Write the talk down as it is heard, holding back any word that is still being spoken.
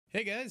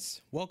Hey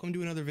guys, welcome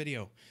to another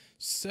video.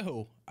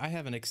 So, I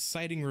have an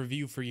exciting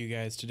review for you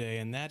guys today,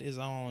 and that is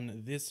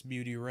on this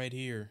beauty right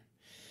here.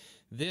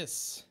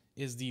 This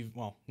is the,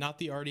 well, not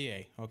the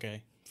RDA,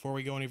 okay? Before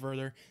we go any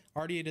further,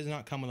 RDA does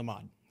not come with a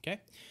mod, okay?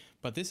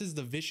 But this is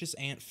the Vicious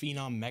Ant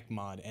Phenom mech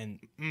mod,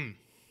 and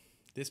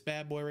this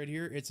bad boy right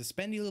here, it's a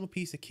spendy little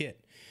piece of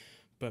kit,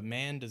 but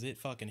man, does it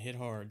fucking hit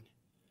hard.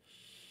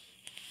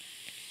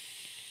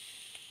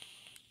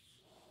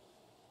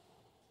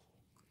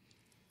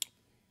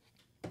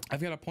 I've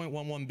got a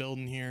 0.11 build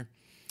in here,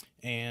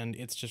 and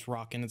it's just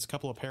rocking. It's a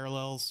couple of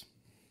parallels,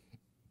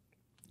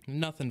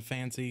 nothing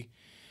fancy,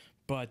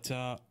 but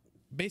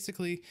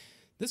basically,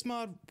 this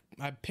mod,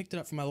 I picked it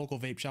up from my local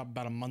vape shop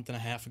about a month and a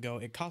half ago.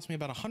 It cost me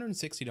about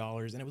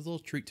 $160, and it was a little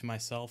treat to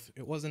myself.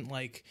 It wasn't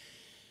like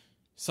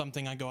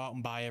something I go out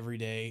and buy every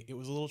day. It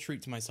was a little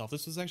treat to myself.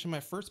 This was actually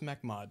my first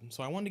mech mod,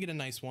 so I wanted to get a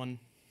nice one,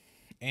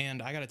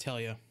 and I gotta tell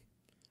you,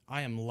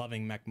 I am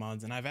loving mech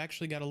mods, and I've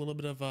actually got a little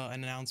bit of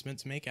an announcement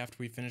to make after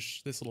we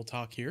finish this little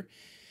talk here.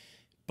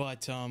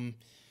 But,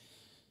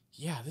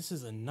 yeah, this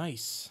is a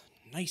nice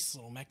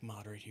little mech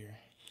mod right here.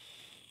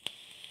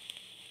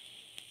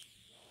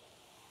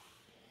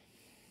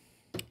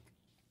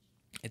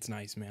 It's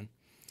nice, man.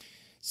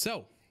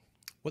 So,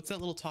 what's that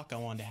little talk I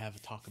wanted to have a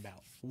talk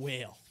about?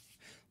 Well,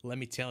 let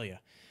me tell you.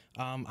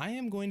 I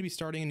am going to be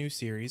starting a new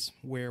series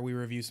where we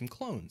review some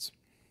clones.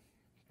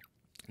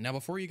 Now,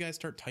 before you guys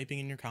start typing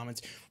in your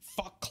comments,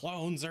 fuck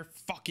clones, they're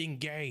fucking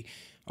gay.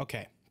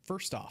 Okay,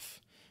 first off,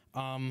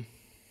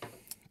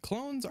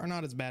 clones are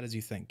not as bad as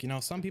you think. You know,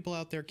 some people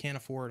out there can't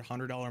afford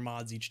 $100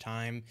 mods each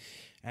time,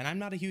 and I'm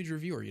not a huge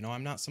reviewer. You know,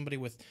 I'm not somebody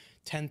with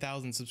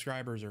 10,000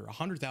 subscribers or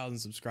 100,000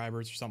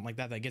 subscribers or something like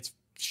that that gets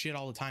shit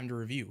all the time to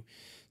review.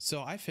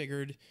 So I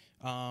figured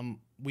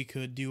we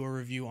could do a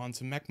review on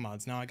some mech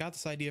mods. Now, I got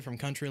this idea from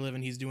Country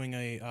Living. He's doing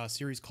a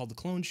series called The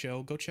Clone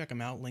Show. Go check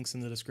him out. Links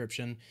in the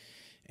description.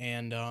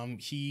 And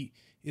he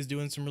is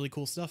doing some really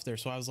cool stuff there.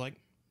 So I was like,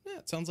 yeah,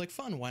 it sounds like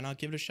fun. Why not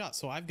give it a shot?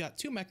 So I've got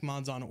two mech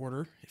mods on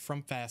order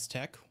from Fast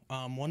Tech.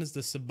 One is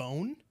the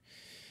Sabone.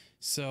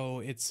 So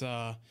it's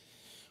a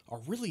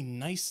really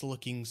nice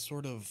looking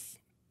sort of,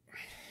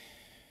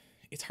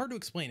 it's hard to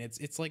explain.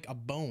 It's like a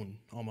bone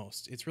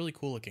almost. It's really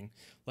cool looking,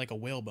 like a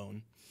whale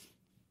bone.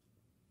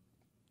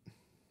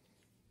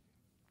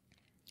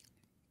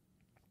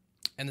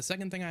 And the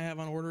second thing I have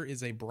on order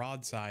is a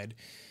broadside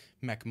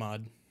mech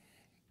mod.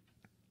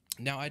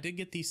 Now, I did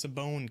get the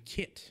Sabone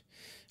kit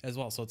as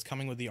well, so it's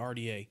coming with the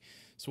RDA.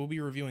 So we'll be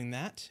reviewing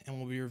that, and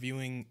we'll be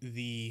reviewing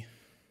the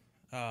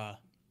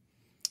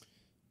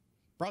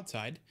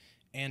broadside.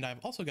 And I've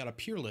also got a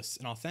Peerless,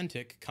 an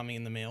authentic, coming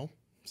in the mail.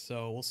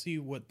 So we'll see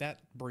what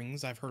that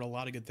brings. I've heard a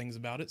lot of good things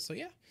about it, so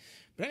yeah.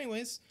 But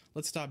anyways,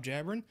 let's stop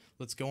jabbering.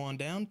 Let's go on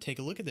down, take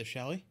a look at this,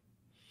 shall we?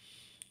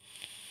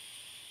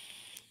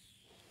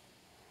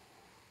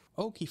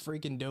 Okie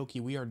freaking dokie,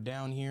 we are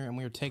down here, and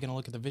we are taking a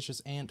look at the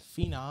Vicious Ant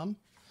Phenom.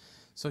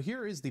 So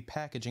here is the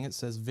packaging. It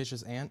says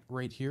Vicious Ant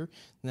right here.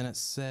 And then it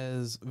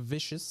says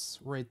Vicious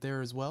right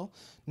there as well.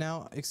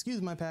 Now,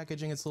 excuse my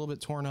packaging. It's a little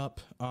bit torn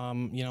up.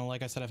 You know,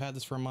 like I said, I've had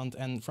this for a month.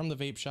 And from the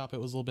vape shop, it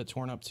was a little bit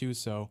torn up too.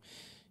 So,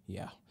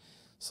 yeah.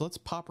 So let's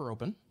pop her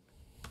open.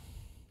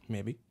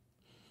 Maybe.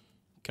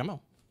 Come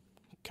on.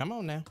 Come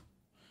on now.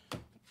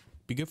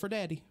 Be good for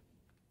daddy.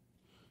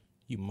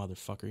 You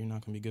motherfucker. You're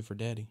not going to be good for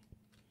daddy.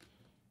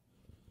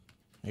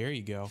 There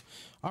you go.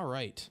 All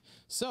right.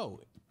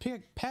 So,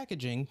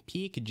 packaging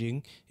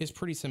is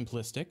pretty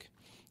simplistic.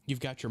 You've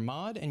got your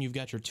mod and you've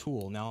got your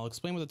tool. Now, I'll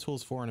explain what the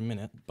tool's for in a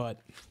minute, but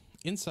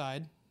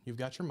inside, you've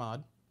got your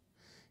mod.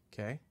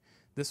 Okay.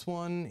 This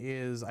one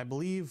is, I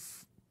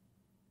believe,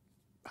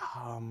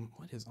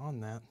 what is on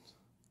that?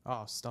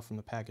 Oh, stuff from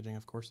the packaging,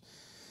 of course.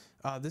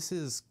 This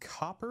is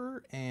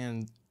copper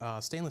and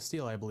stainless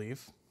steel, I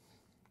believe.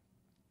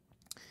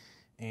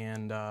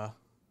 And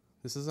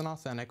this is an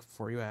authentic,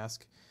 before you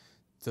ask,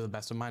 to the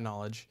best of my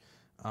knowledge.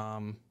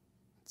 It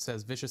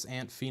says Vicious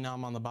Ant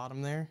Phenom on the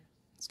bottom there.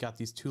 It's got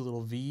these two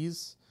little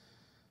V's.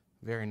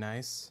 Very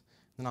nice.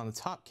 Then on the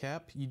top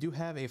cap, you do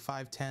have a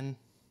 510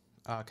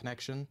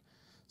 connection,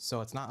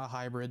 so it's not a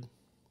hybrid.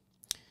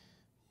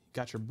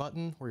 Got your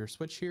button or your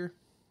switch here.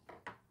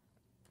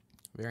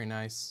 Very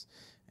nice.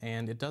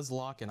 And it does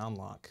lock and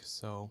unlock.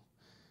 So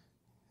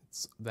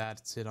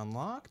that's it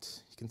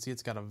unlocked. You can see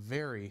it's got a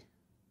very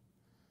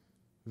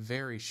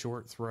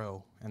short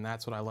throw, and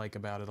that's what I like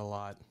about it a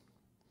lot.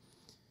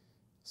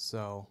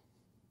 So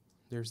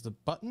there's the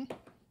button.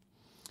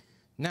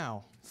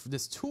 Now,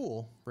 this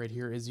tool right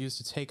here is used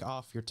to take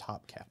off your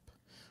top cap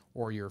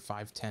or your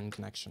 510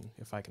 connection,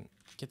 if I can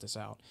get this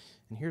out.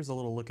 And here's a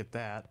little look at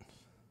that.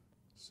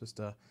 It's just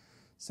a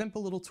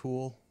simple little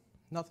tool,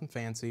 nothing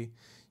fancy.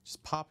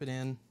 Just pop it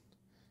in,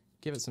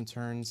 give it some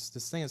turns.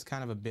 This thing is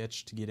kind of a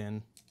bitch to get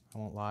in, I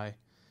won't lie,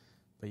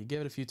 but you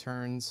give it a few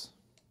turns,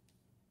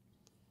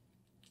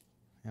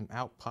 and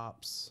out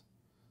pops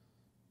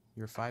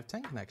your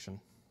 510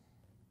 connection.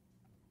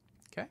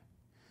 Okay,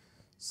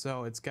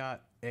 so it's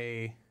got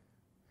a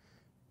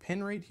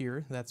pin right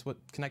here. That's what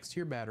connects to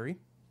your battery.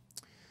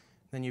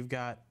 Then you've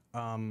got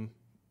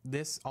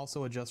This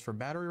also adjusts for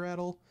battery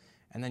rattle.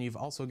 And then you've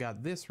also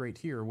got this right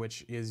here,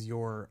 which is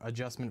your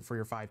adjustment for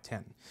your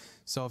 510.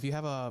 So if you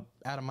have a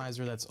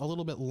atomizer that's a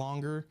little bit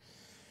longer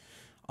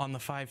on the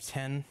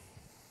 510,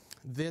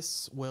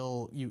 this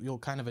will, you'll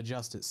kind of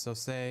adjust it. So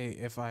say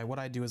if what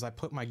I do is I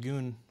put my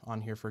goon on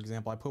here, for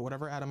example, I put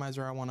whatever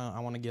atomizer I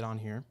wanna get on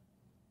here.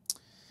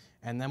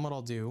 And then what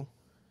I'll do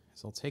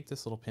is I'll take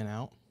this little pin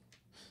out,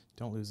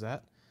 don't lose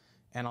that,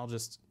 and I'll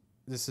just,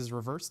 this is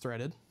reverse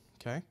threaded,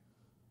 okay?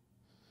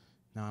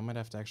 Now I might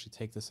have to actually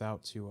take this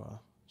out to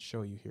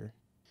show you here.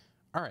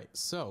 All right,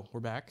 so we're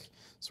back.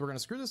 So we're gonna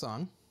screw this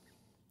on,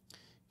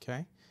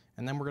 okay?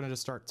 And then we're gonna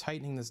just start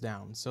tightening this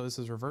down. So this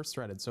is reverse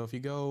threaded. So if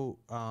you go,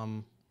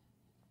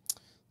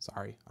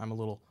 sorry, I'm a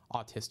little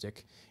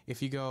autistic.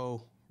 If you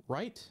go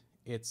right,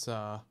 it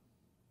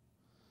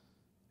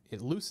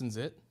loosens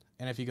it,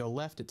 and if you go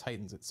left, it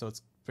tightens it. So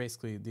it's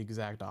basically the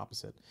exact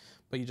opposite.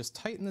 But you just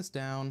tighten this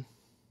down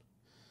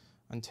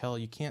until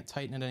you can't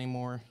tighten it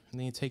anymore, and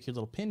then you take your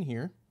little pin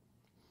here,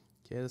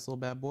 okay, this little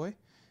bad boy,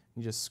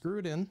 you just screw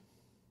it in,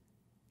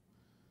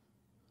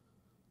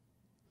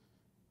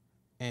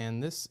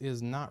 and this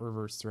is not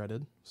reverse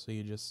threaded, so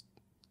you just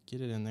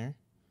get it in there,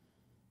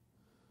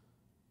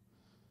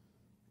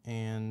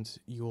 and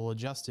you will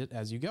adjust it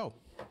as you go.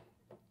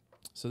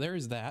 So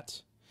there's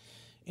that.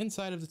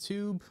 Inside of the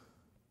tube,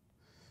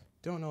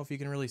 don't know if you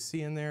can really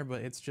see in there,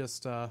 but it's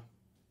just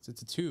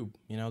it's a tube.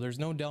 You know, there's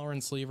no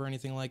Delrin sleeve or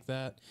anything like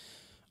that.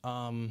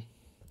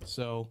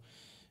 So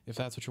if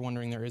that's what you're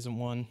wondering, there isn't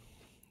one.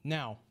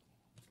 Now,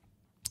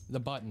 the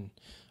button.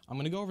 I'm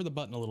gonna go over the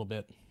button a little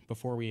bit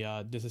before we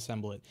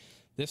disassemble it.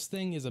 This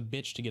thing is a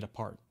bitch to get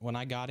apart. When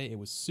I got it, it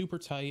was super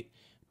tight,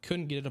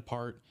 couldn't get it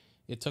apart.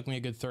 It took me a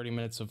good 30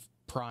 minutes of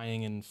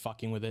prying and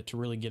fucking with it to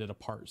really get it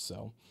apart.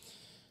 So,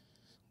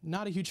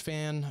 not a huge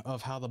fan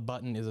of how the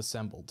button is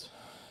assembled.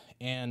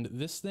 And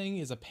this thing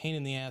is a pain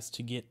in the ass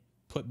to get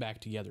put back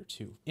together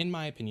too, in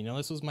my opinion. Now,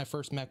 this was my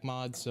first mech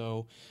mod,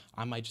 so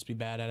I might just be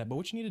bad at it, but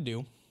what you need to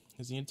do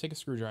is you need to take a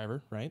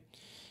screwdriver, right?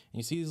 And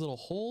you see these little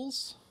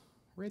holes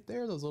right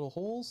there, those little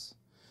holes?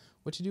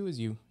 What you do is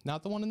you,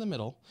 not the one in the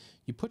middle,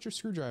 you put your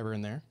screwdriver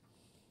in there,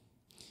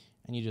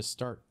 and you just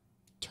start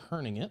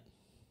turning it,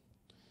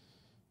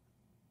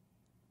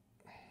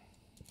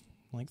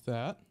 like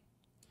that.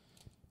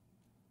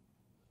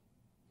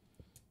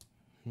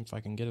 If I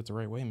can get it the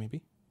right way,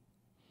 maybe.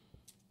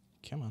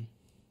 Come on.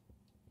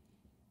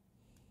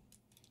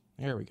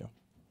 There we go.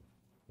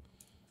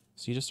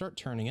 So you just start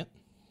turning it,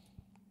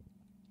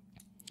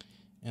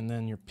 and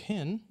then your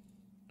pin,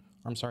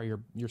 I'm sorry,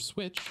 your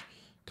switch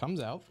comes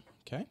out,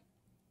 okay?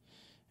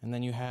 And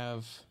then you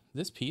have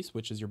this piece,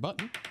 which is your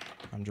button.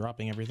 I'm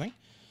dropping everything.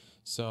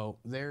 So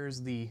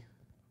there's the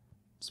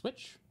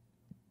switch.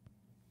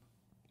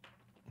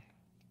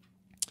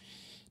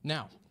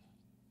 Now,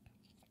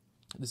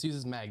 this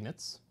uses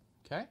magnets,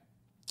 okay?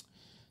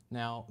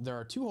 Now, there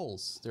are two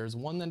holes. There's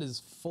one that is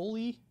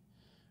fully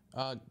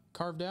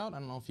carved out. I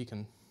don't know if you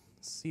can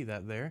see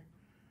that there.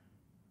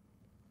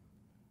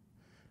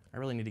 I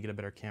really need to get a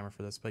better camera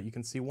for this, but you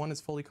can see one is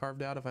fully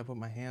carved out if I put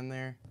my hand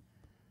there.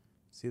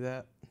 See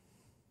that?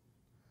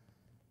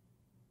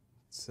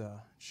 It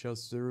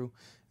shows through.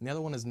 And the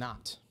other one is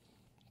not.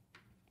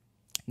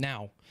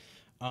 Now,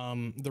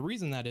 the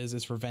reason that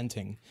is for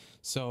venting.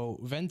 So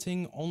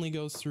venting only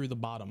goes through the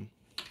bottom,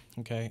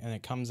 okay? And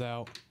it comes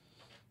out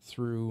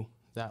through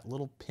that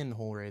little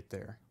pinhole right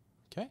there,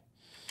 okay?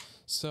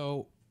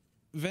 So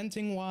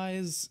venting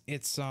wise,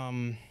 it's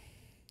not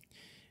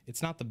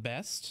the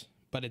best,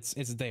 but it's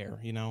there,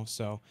 you know?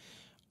 So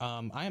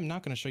I am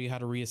not going to show you how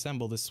to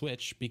reassemble this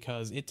switch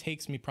because it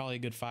takes me probably a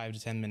good 5 to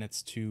 10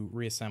 minutes to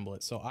reassemble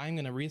it. So I'm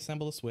going to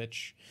reassemble the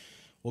switch.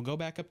 We'll go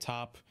back up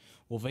top,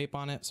 we'll vape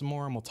on it some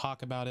more, and we'll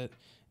talk about it,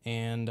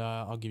 and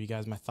I'll give you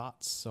guys my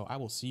thoughts. So I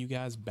will see you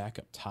guys back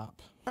up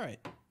top. All right,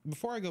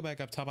 before I go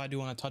back up top, I do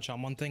want to touch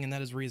on one thing, and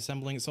that is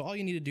reassembling. So all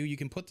you need to do, you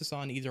can put this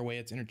on either way,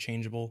 it's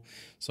interchangeable.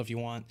 So if you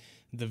want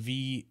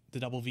the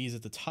double V's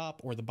at the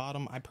top or the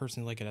bottom, I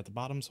personally like it at the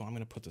bottom, so I'm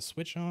going to put the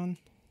switch on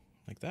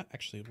like that.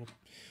 Actually, we'll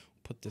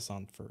put this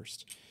on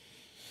first.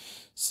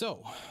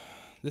 So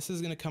this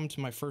is going to come to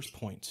my first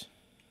point,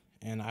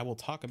 and I will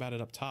talk about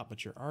it up top,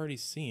 but you're already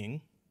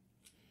seeing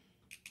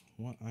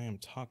what I am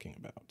talking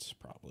about,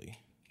 probably.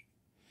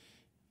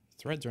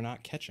 Threads are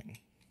not catching.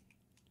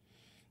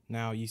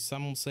 Now,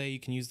 some will say you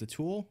can use the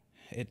tool.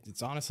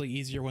 It's honestly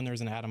easier when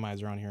there's an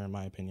atomizer on here, in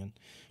my opinion,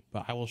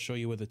 but I will show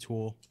you with a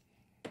tool.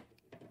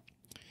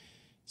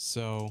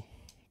 So,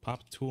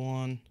 pop the tool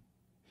on,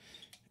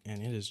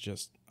 and it is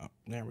just, oh,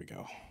 there we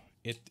go.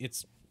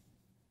 It's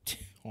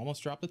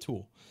almost dropped the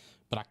tool,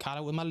 but I caught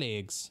it with my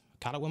legs.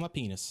 Caught it with my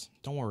penis.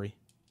 Don't worry.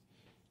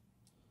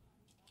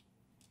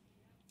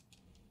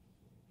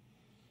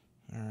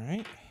 All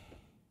right.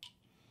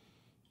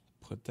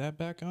 Put that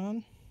back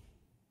on.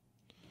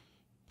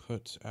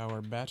 Put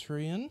our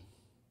battery in.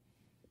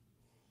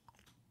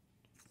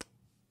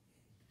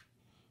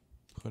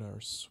 Put our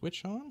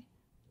switch on.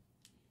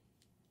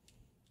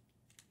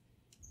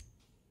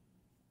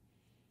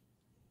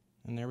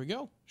 And there we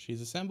go. She's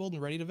assembled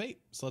and ready to vape.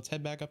 So let's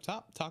head back up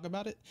top, talk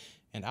about it,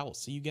 and I will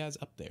see you guys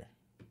up there.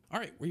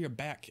 All right, we are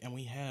back and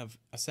we have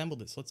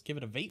assembled it. So let's give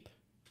it a vape.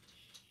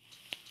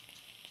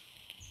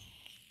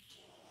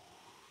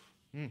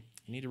 You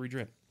need to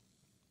redrip.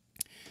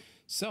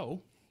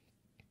 So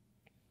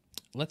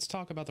let's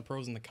talk about the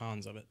pros and the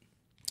cons of it.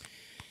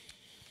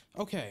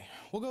 Okay,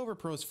 we'll go over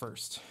pros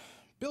first.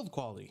 Build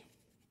quality.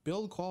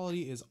 Build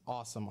quality is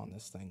awesome on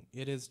this thing.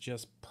 It is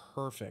just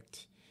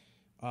perfect.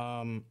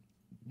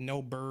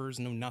 No burrs,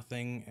 no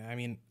nothing. I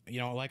mean,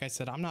 you know, like I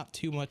said, I'm not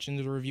too much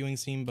into the reviewing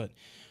scene, but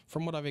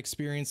from what I've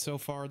experienced so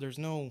far, there's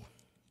no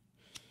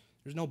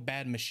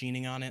bad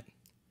machining on it.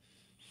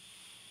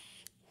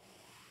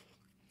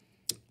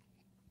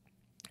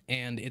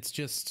 And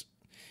it's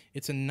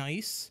a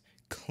nice,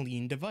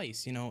 clean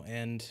device, you know.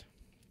 And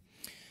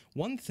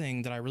one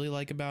thing that I really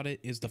like about it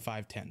is the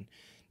 510.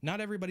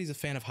 Not everybody's a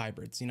fan of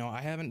hybrids. You know,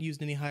 I haven't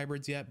used any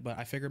hybrids yet, but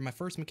I figured my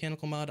first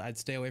mechanical mod, I'd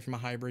stay away from a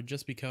hybrid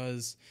just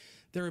because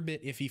they're a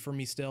bit iffy for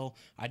me still.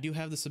 I do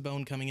have the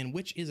Sabone coming in,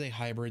 which is a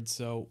hybrid,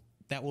 so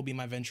that will be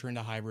my venture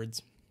into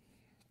hybrids.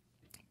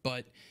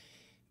 But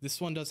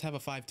this one does have a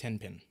 510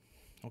 pin.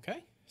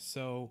 Okay,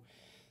 so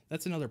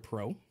that's another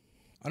pro.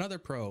 Another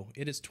pro,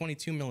 it is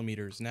 22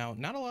 millimeters. Now,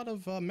 not a lot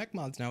of mech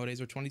mods nowadays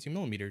are 22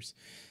 millimeters.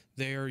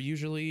 They're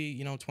usually,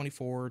 you know,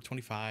 24,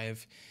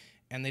 25,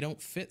 and they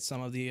don't fit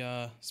some of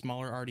the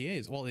smaller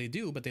RDAs. Well, they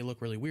do, but they look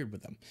really weird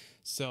with them.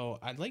 So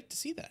I'd like to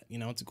see that. You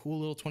know, it's a cool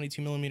little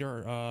 22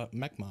 millimeter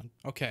mech mod.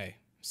 Okay,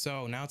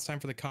 so now it's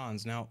time for the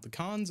cons. Now, the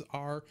cons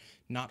are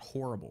not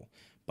horrible,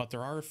 but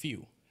there are a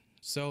few.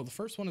 So the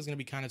first one is going to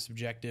be kind of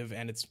subjective,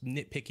 and it's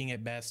nitpicking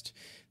at best.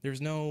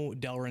 There's no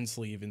Delrin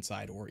sleeve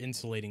inside or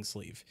insulating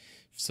sleeve.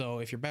 So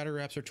if your battery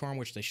wraps are torn,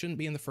 which they shouldn't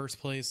be in the first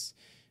place,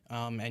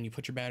 and you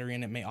put your battery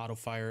in, it may auto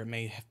fire. It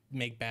may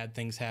make bad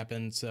things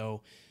happen.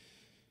 So,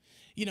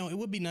 you know, it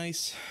would be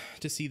nice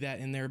to see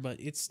that in there, but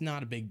it's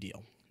not a big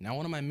deal. Now,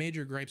 one of my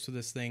major gripes with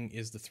this thing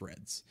is the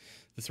threads.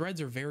 The threads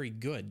are very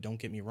good, don't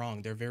get me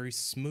wrong. They're very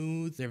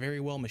smooth, they're very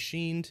well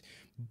machined,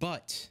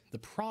 but the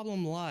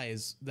problem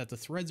lies that the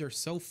threads are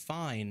so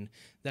fine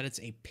that it's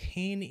a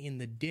pain in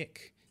the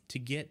dick to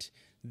get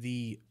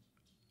the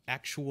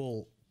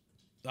actual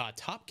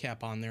top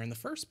cap on there in the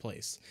first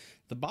place.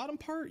 The bottom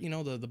part, you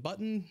know, the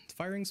button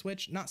firing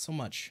switch, not so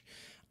much.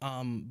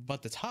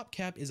 But the top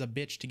cap is a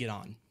bitch to get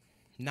on.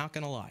 Not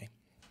gonna lie.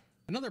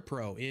 Another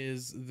pro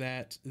is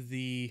that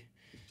the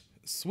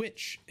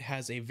switch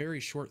has a very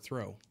short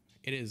throw.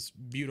 It is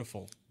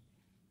beautiful.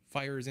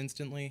 Fires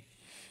instantly.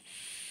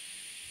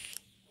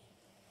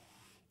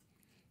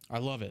 I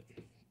love it.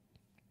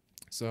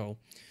 So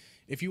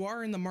if you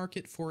are in the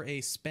market for a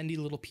spendy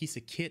little piece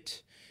of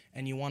kit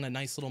and you want a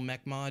nice little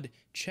mech mod,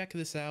 check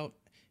this out.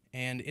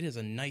 And it is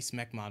a nice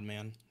mech mod,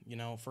 man. You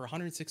know, for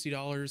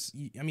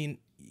 $160, I mean,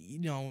 you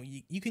know,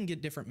 you can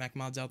get different mech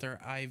mods out there.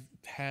 I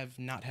have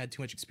not had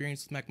too much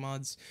experience with mech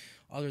mods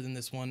other than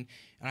this one,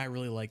 and I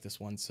really like this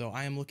one. So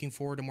I am looking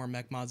forward to more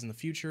mech mods in the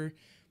future.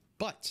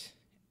 But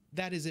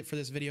that is it for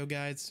this video,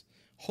 guys.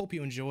 Hope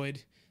you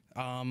enjoyed.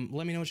 Let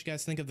me know what you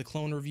guys think of the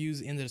clone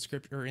reviews in the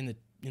description, or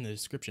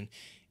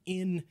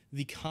in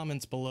the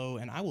comments below,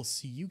 and I will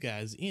see you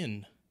guys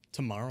in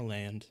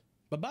Tomorrowland.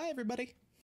 Bye-bye, everybody.